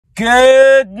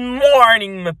Good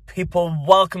morning, my people.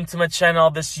 Welcome to my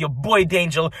channel. This is your boy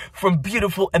Dangel from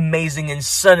beautiful, amazing, and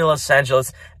sunny Los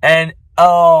Angeles. And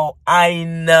oh, I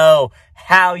know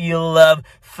how you love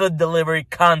food delivery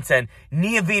content.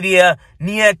 New video,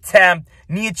 new attempt,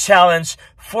 new challenge,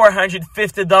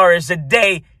 $450 a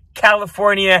day,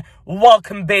 California.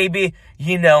 Welcome, baby.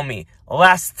 You know me.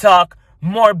 Less talk,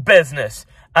 more business.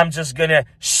 I'm just gonna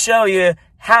show you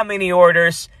how many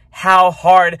orders, how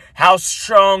hard, how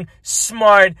strong,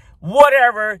 smart,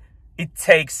 whatever it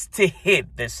takes to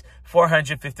hit this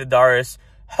 $450.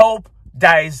 Hope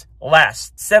dies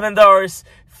last.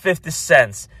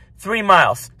 $7.50. 3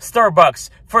 miles. Starbucks.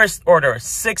 First order.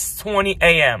 6:20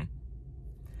 a.m.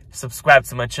 Subscribe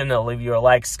to my channel. Leave your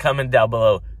likes. Comment down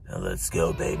below. Now let's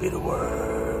go, baby, to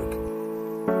work.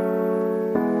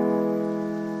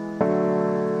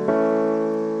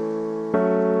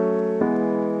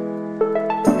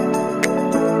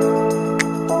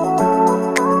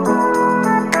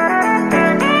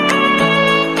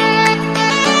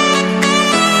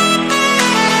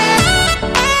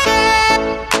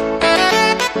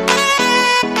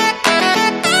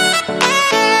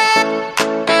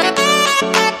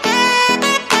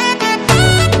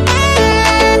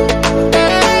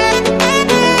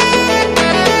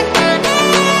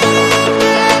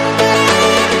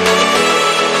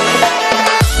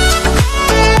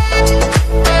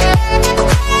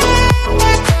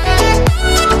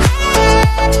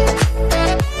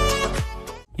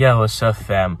 Yeah, what's up,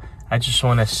 fam? I just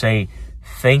want to say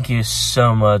thank you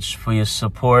so much for your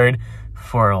support,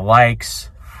 for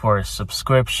likes, for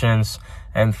subscriptions,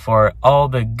 and for all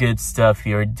the good stuff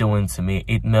you're doing to me.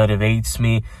 It motivates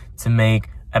me to make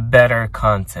a better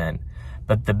content.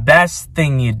 But the best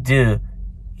thing you do,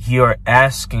 you're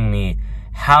asking me,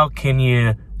 how can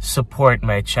you support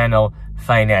my channel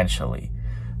financially?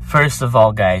 First of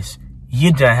all, guys,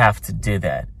 you don't have to do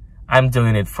that. I'm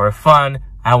doing it for fun.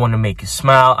 I want to make you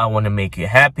smile. I want to make you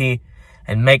happy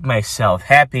and make myself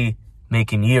happy,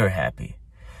 making you happy.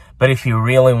 But if you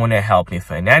really want to help me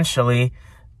financially,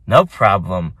 no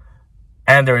problem.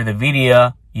 Under the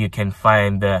video, you can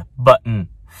find the button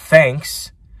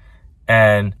thanks,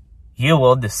 and you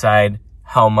will decide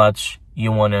how much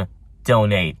you want to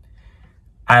donate.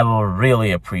 I will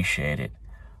really appreciate it.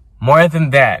 More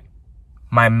than that,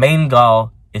 my main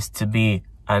goal is to be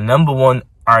a #1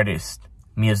 artist,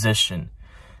 musician.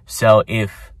 So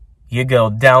if you go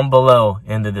down below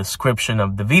in the description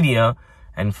of the video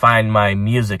and find my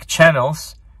music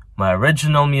channels, my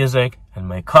original music and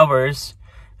my covers,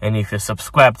 and if you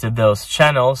subscribe to those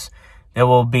channels, they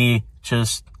will be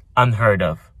just unheard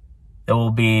of. They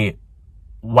will be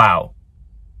wow.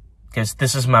 Because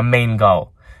this is my main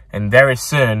goal. And very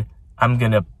soon, I'm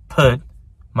gonna put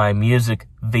my music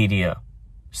video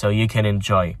so you can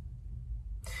enjoy.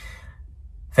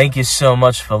 Thank you so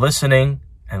much for listening.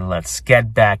 And let's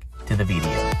get back to the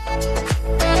video.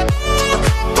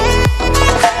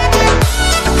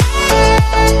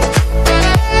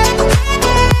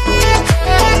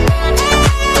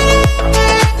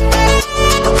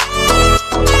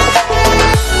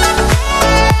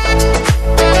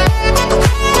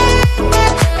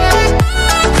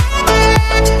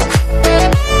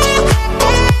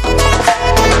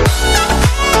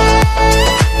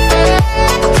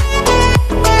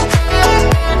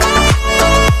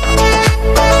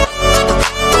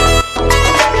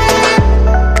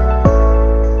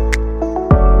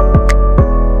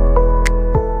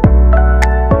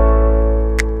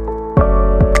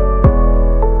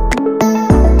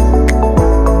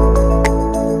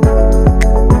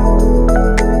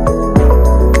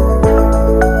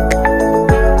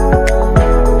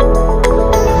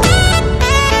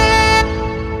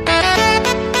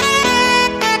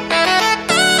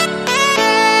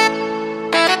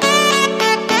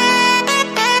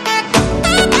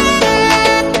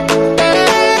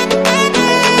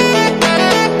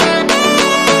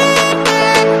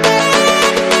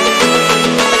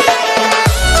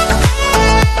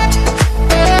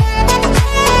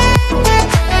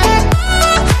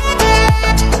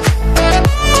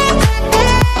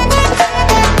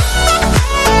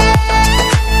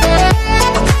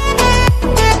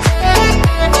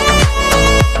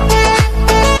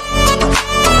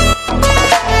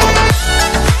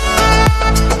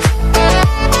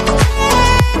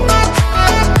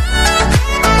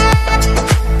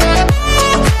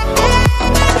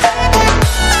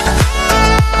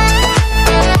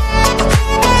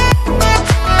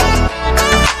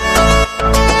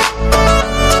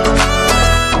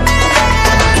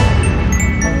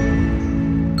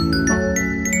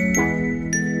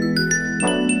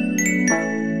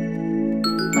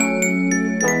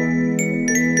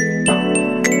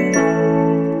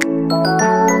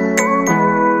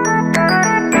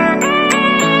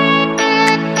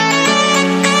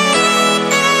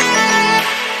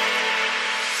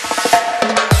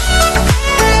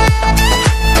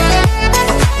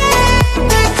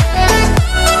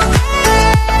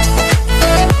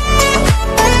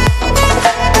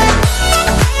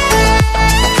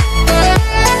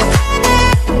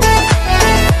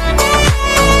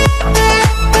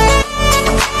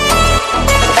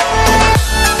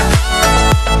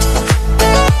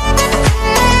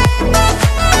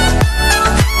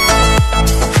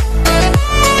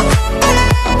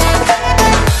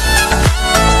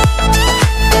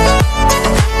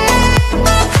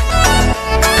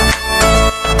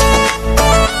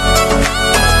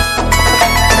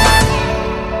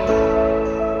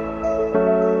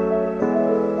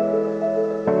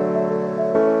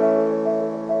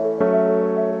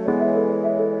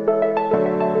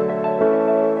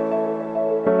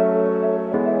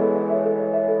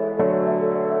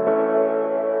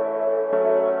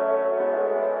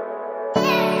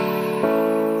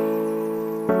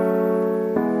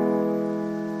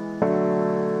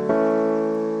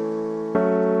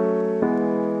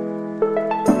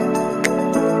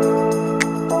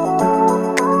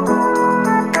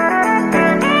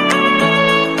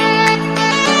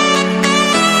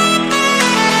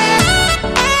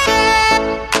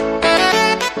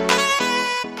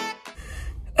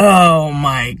 Oh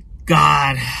my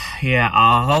God. Yeah,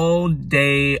 a whole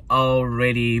day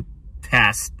already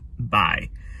passed by.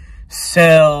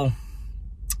 So,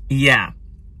 yeah,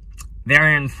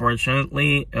 very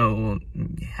unfortunately, I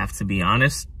have to be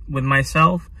honest with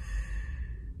myself.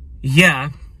 Yeah,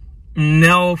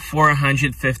 no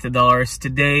 $450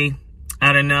 today.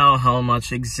 I don't know how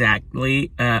much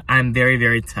exactly. I'm very,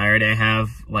 very tired. I have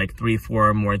like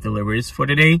 3-4 more deliveries for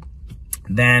today.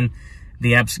 Then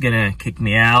the app's gonna kick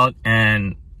me out,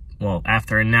 and well,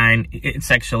 after 9, it's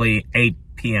actually 8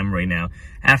 p.m. right now.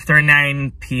 After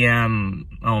 9 p.m,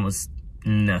 almost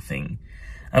nothing.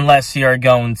 Unless you're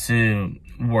going to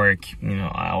work,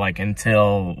 like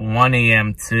until 1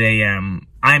 a.m, 2 a.m,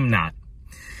 I'm not.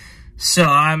 So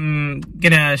I'm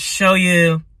gonna show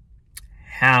you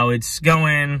how it's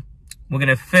going. We're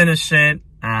gonna finish it.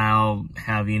 I'll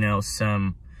have,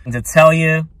 some to tell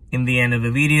you in the end of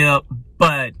the video,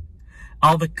 but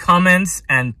all the comments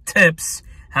and tips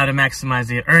how to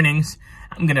maximize your earnings,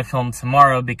 I'm gonna film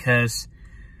tomorrow, because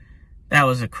that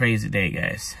was a crazy day,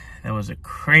 guys. That was a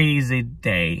crazy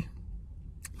day.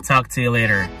 Talk to you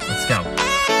later. Let's go.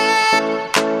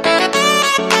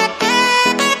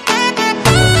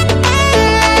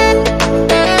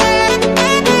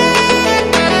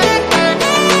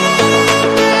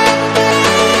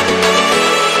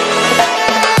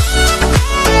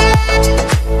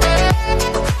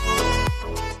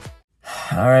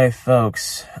 Alright,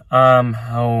 folks, I'm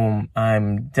home.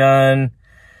 I'm done.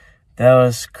 That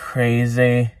was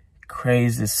crazy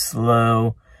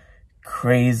slow,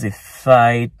 crazy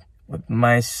fight with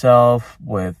myself,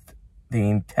 with the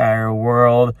entire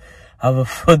world of a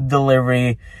food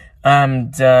delivery. I'm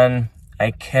done.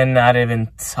 I cannot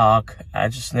even talk. I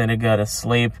just need to go to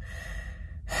sleep.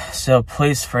 So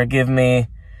please forgive me.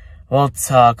 We'll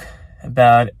talk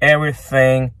about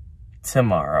everything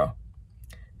tomorrow.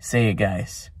 See you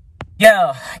guys.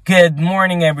 Yo, good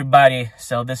morning, everybody.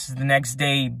 So this is the next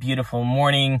day. Beautiful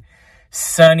morning,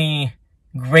 sunny,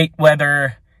 great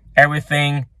weather,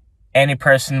 everything any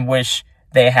person wish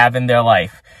they have in their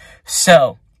life.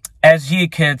 So as you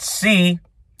could see,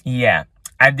 yeah,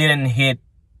 I didn't hit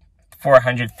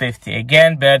 450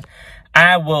 again, but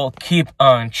I will keep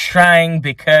on trying,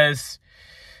 because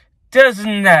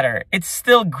doesn't matter. It's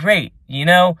still great. You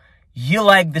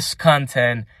like this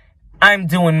content. I'm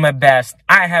doing my best.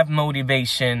 I have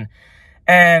motivation.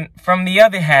 And from the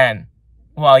other hand,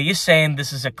 well, you're saying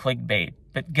this is a clickbait.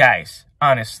 But guys,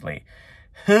 honestly,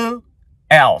 who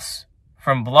else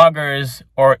from bloggers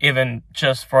or even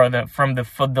just from the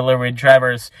food delivery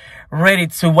drivers ready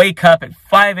to wake up at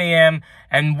 5 a.m.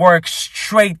 and work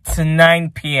straight to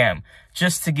 9 p.m.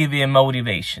 just to give you a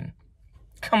motivation?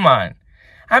 Come on.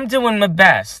 I'm doing my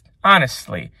best,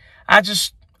 honestly. I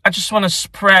just want to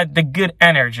spread the good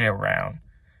energy around,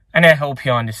 and I hope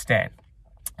you understand.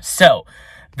 So,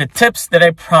 the tips that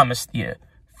I promised you.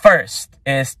 First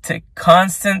is to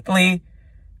constantly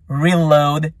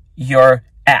reload your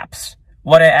apps.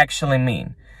 What I actually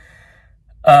mean.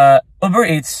 Uber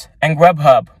Eats and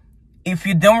GrubHub, if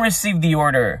you don't receive the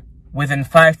order within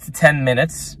 5 to 10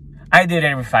 minutes, I do it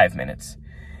every 5 minutes.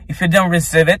 If you don't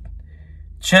receive it,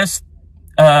 just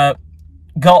go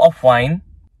offline,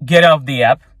 get off the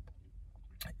app,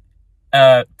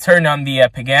 turn on the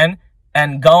app again,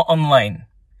 and go online.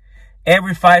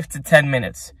 Every 5 to 10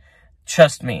 minutes.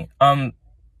 Trust me,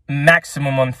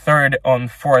 maximum on 3rd, on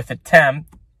 4th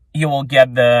attempt, you will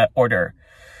get the order.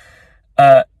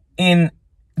 In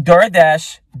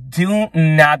Doordash, do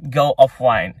not go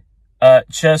offline.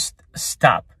 Just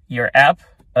stop your app.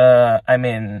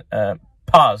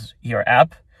 Pause your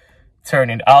app, turn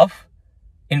it off.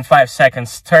 In 5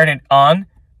 seconds, turn it on,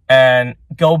 and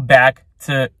go back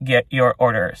to get your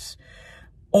orders.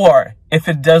 Or if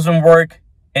it doesn't work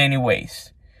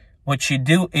anyways, what you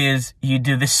do is you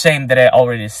do the same that I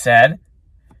already said.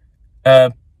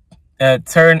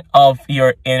 Turn off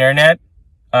your internet.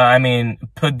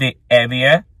 Put the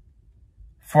AVIA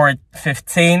for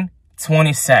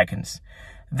 15-20 seconds.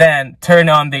 Then turn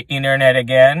on the internet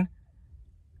again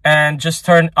and just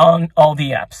turn on all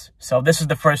the apps. So this is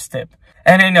the first tip.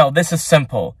 And I know this is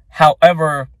simple.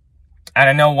 However, I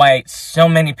don't know why so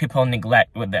many people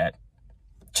neglect with that.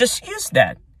 Just use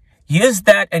that. Use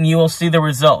that and you will see the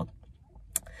result.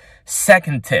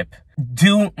 Second tip,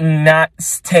 do not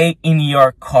stay in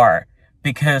your car,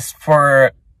 because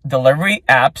for delivery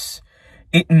apps,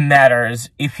 it matters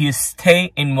if you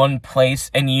stay in one place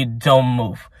and you don't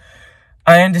move.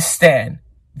 I understand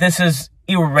this is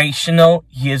irrational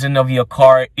using of your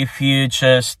car if you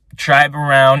just drive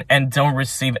around and don't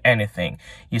receive anything.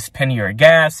 You spend your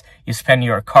gas, you spend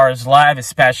your car's life,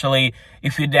 especially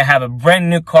if you have a brand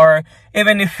new car.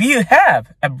 Even if you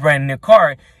have a brand new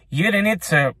car, you don't need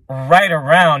to ride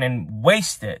around and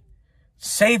waste it.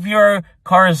 Save your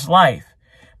car's life.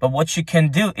 But what you can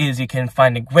do is you can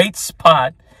find a great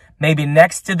spot, maybe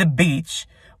next to the beach,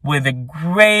 with a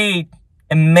great,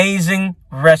 amazing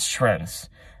restaurants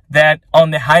that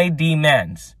on the high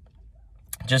demands.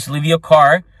 Just leave your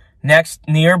car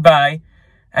nearby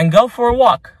and go for a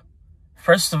walk.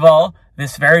 First of all,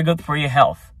 this is very good for your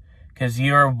health because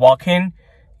you're walking,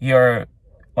 you're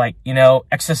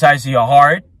exercise your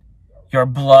heart, your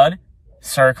blood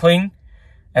circling,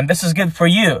 and this is good for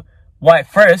you. Why?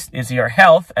 First is your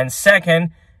health, and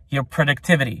second, your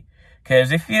productivity.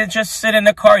 Because if you just sit in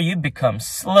the car, you become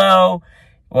slow.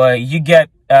 Well, you get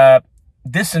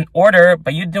decent order,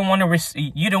 but you don't want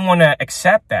to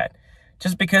accept that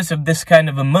just because of this kind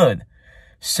of a mood.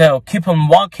 So keep on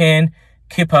walking,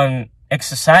 keep on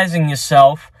exercising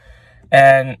yourself,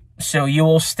 and so you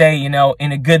will stay, in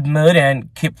a good mood and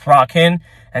keep rocking.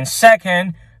 And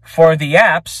second, for the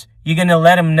apps, you're gonna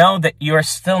let them know that you're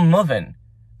still moving,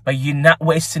 but you're not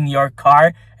wasting your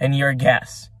car and your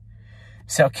gas.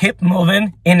 So keep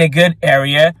moving in a good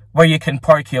area where you can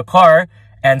park your car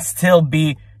and still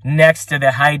be next to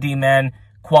the high demand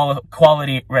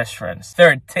quality restaurants.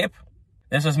 Third tip,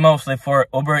 this is mostly for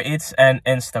Uber Eats and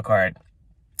Instacart,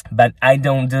 but I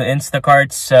don't do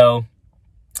Instacart, so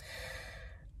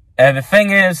the thing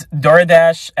is,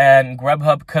 Doordash and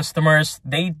GrubHub customers,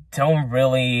 they don't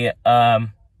really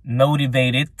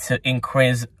motivate it to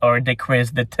increase or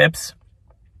decrease the tips.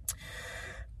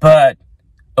 But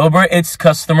Uber Eats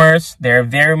customers, they're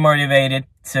very motivated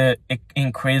to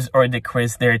increase or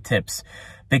decrease their tips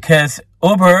because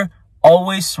Uber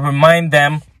always remind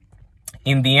them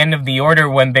in the end of the order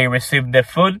when they receive the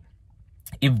food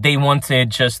if they want to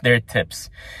adjust their tips.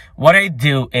 What I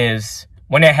do is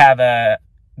when I have a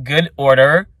good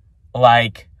order,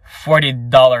 like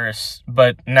 $40,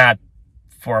 but not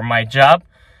for my job,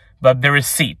 but the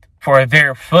receipt for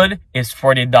their food is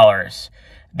 $40.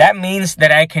 That means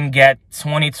that I can get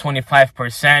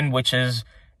 20-25%, which is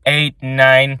 $8,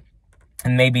 $9,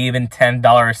 and maybe even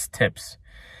 $10 tips.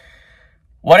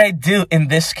 What I do in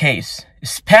this case,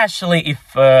 especially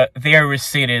if their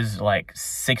receipt is like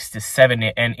 $60,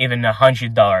 $70, and even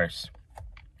 $100,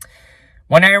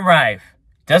 when I arrive,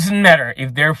 doesn't matter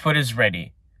if their food is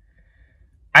ready,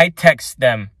 I text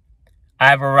them,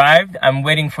 I've arrived, I'm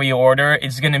waiting for your order,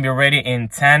 it's going to be ready in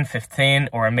 10, 15,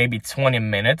 or maybe 20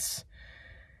 minutes.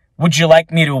 Would you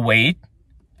like me to wait?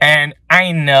 And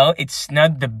I know it's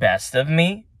not the best of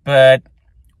me, but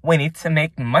we need to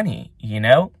make money,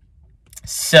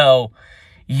 So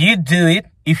you do it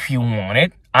if you want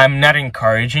it. I'm not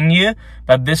encouraging you,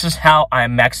 but this is how I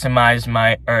maximize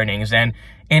my earnings. And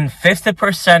in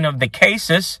 50% of the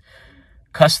cases,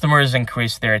 customers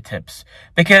increase their tips.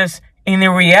 Because in the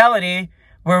reality,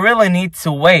 we really need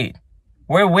to wait.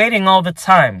 We're waiting all the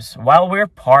times while we're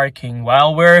parking,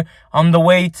 while we're on the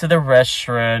way to the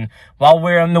restaurant, while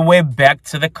we're on the way back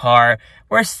to the car.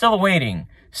 We're still waiting.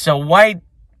 So why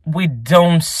we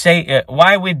don't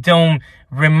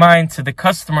remind to the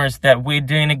customers that we're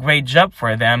doing a great job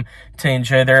for them to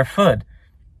enjoy their food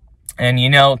and,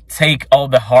 take all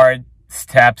the hard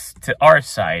steps to our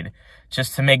side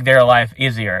just to make their life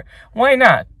easier? Why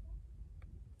not?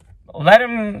 Let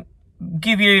them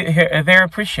give you their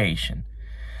appreciation.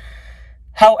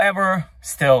 However,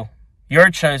 still,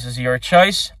 your choice is your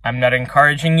choice. I'm not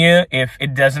encouraging you. If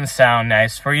it doesn't sound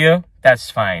nice for you, that's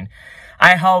fine.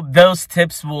 I hope those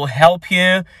tips will help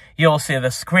you. You'll see the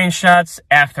screenshots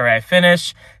after I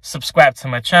finish. Subscribe to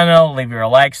my channel, leave your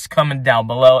likes, comment down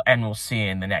below, and we'll see you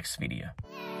in the next video.